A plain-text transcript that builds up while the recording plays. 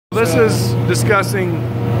this is discussing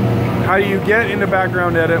how you get into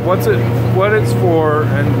background edit, what it's for,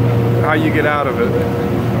 and how you get out of it.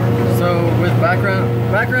 So with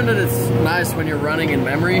background edit, it's nice when you're running in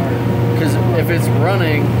memory, because if it's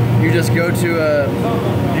running, you just go to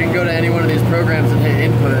you can go to any one of these programs and hit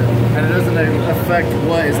input, and it doesn't affect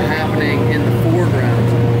what is happening in the foreground,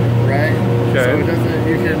 right? Okay. So it doesn't.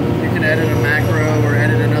 You can edit a macro or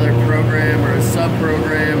edit another program or a sub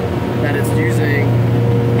program that it's using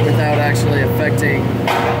without actually affecting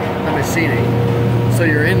the machining. So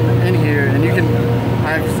you're in here, and you can.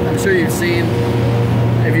 I'm sure you've seen,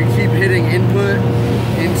 if you keep hitting input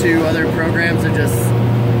into other programs, it just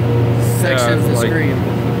sections the screen.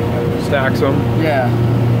 Stacks them. Yeah.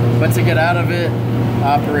 But to get out of it,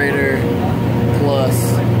 operator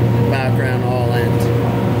plus background all end.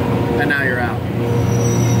 And now you're out.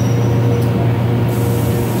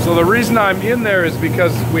 So the reason I'm in there is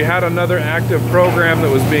because we had another active program that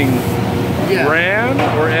was being ran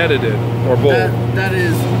or edited or both. That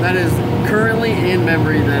is currently in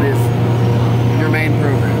memory. That is your main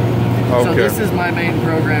program. Okay. So this is my main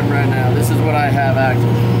program right now. This is what I have active.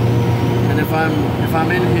 And if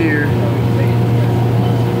I'm in here,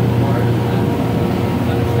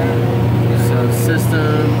 so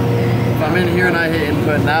system, if I'm in here and I hit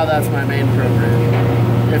input, now that's my main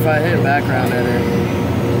program. If I hit background edit,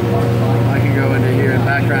 I can go into here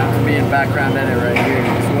and be in background edit right here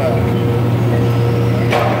as well.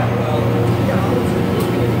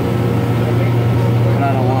 But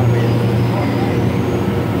I don't want to be.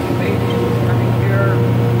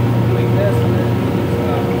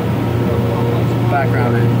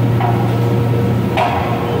 Background in.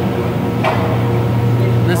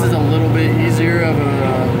 This is a little bit easier of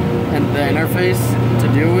the interface to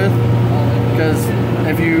deal with, because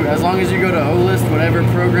as long as you go to O-list, whatever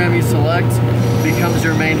program you select becomes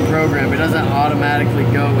your main program. It doesn't automatically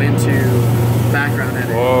go into background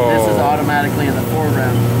edit. Whoa. This is automatically in the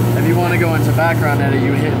foreground. If you want to go into background edit,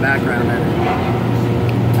 you hit background edit,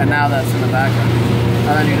 and now that's in the background.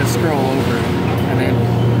 And then you just scroll over and then.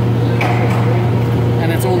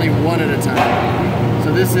 And it's only one at a time.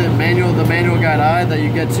 So this is the manual guide I that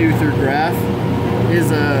you get to through Graph is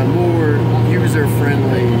a more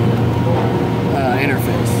user-friendly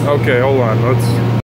interface. Okay, hold on. Let's